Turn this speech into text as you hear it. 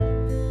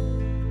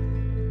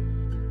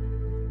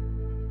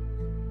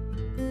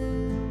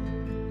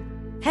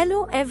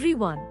Hello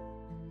everyone.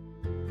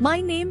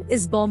 My name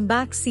is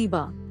Bombax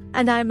Ceiba,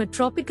 and I am a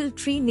tropical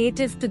tree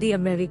native to the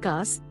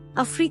Americas,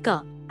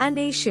 Africa, and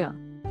Asia.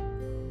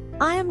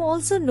 I am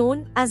also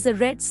known as the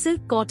red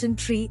silk cotton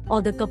tree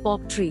or the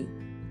kapok tree.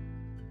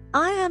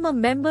 I am a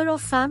member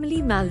of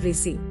family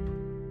Malvaceae.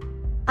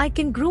 I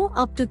can grow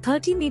up to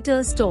 30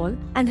 meters tall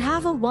and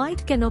have a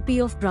wide canopy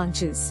of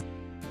branches.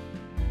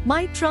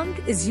 My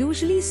trunk is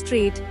usually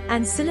straight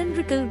and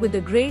cylindrical with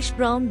a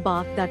grayish-brown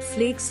bark that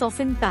flakes off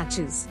in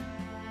patches.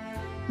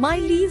 My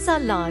leaves are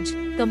large,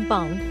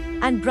 compound,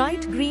 and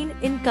bright green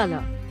in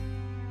color.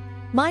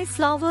 My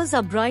flowers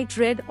are bright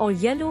red or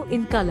yellow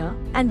in color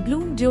and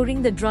bloom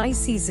during the dry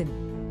season.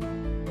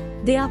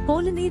 They are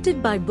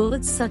pollinated by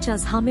birds such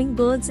as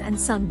hummingbirds and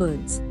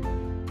sunbirds.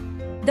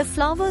 The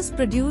flowers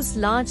produce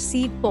large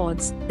seed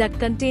pods that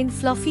contain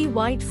fluffy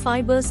white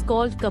fibers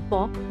called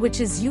kapok, which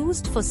is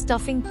used for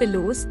stuffing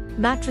pillows,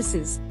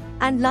 mattresses,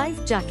 and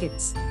life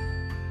jackets.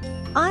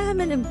 I am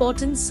an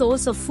important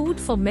source of food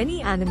for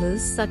many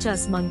animals such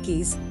as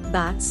monkeys,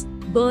 bats,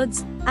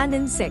 birds, and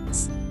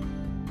insects.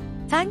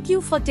 Thank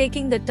you for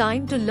taking the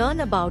time to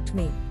learn about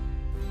me.